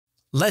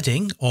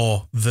Leading,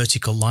 or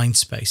vertical line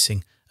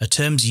spacing, are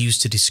terms used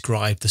to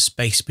describe the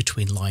space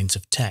between lines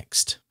of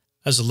text.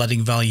 As the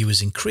leading value is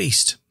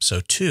increased, so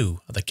too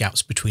are the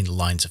gaps between the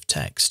lines of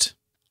text.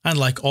 And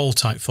like all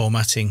type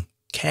formatting,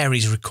 care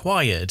is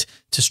required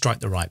to strike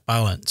the right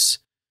balance.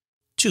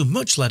 Too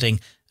much leading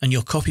and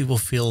your copy will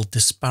feel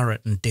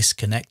disparate and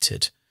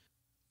disconnected.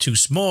 Too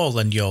small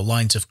and your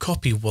lines of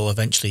copy will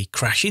eventually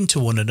crash into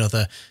one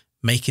another,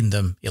 making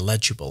them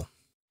illegible.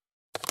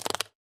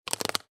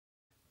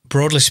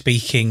 Broadly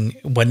speaking,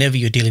 whenever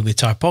you're dealing with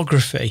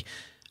typography,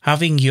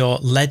 having your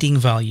leading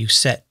value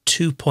set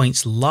 2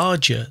 points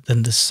larger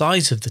than the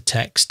size of the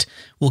text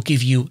will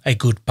give you a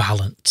good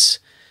balance.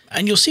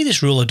 And you'll see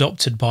this rule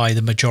adopted by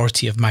the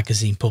majority of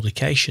magazine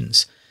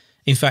publications.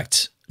 In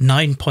fact,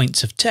 9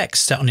 points of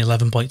text set on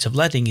 11 points of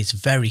leading is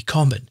very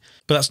common,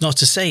 but that's not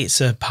to say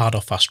it's a hard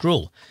or fast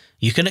rule.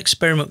 You can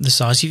experiment with the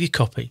size of your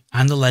copy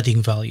and the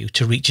leading value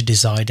to reach a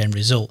desired end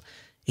result.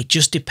 It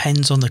just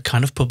depends on the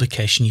kind of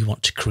publication you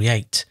want to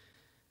create.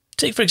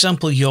 Take for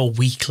example your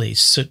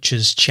weeklies such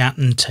as Chat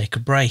and Take a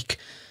Break.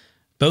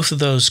 Both of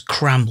those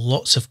cram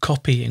lots of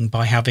copying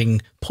by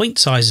having point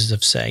sizes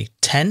of say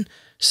 10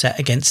 set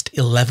against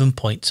 11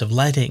 points of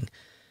leading.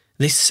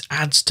 This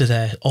adds to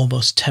their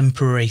almost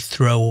temporary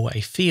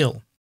throwaway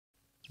feel.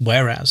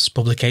 Whereas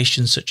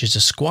publications such as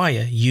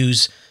Esquire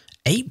use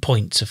 8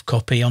 points of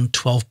copy on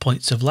 12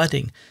 points of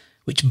leading,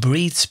 which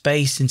breathes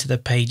space into their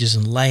pages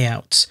and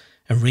layouts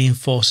and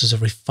reinforces a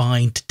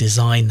refined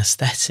design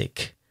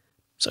aesthetic.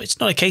 So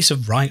it's not a case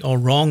of right or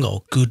wrong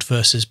or good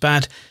versus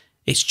bad,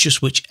 it's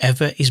just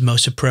whichever is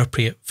most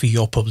appropriate for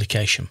your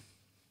publication.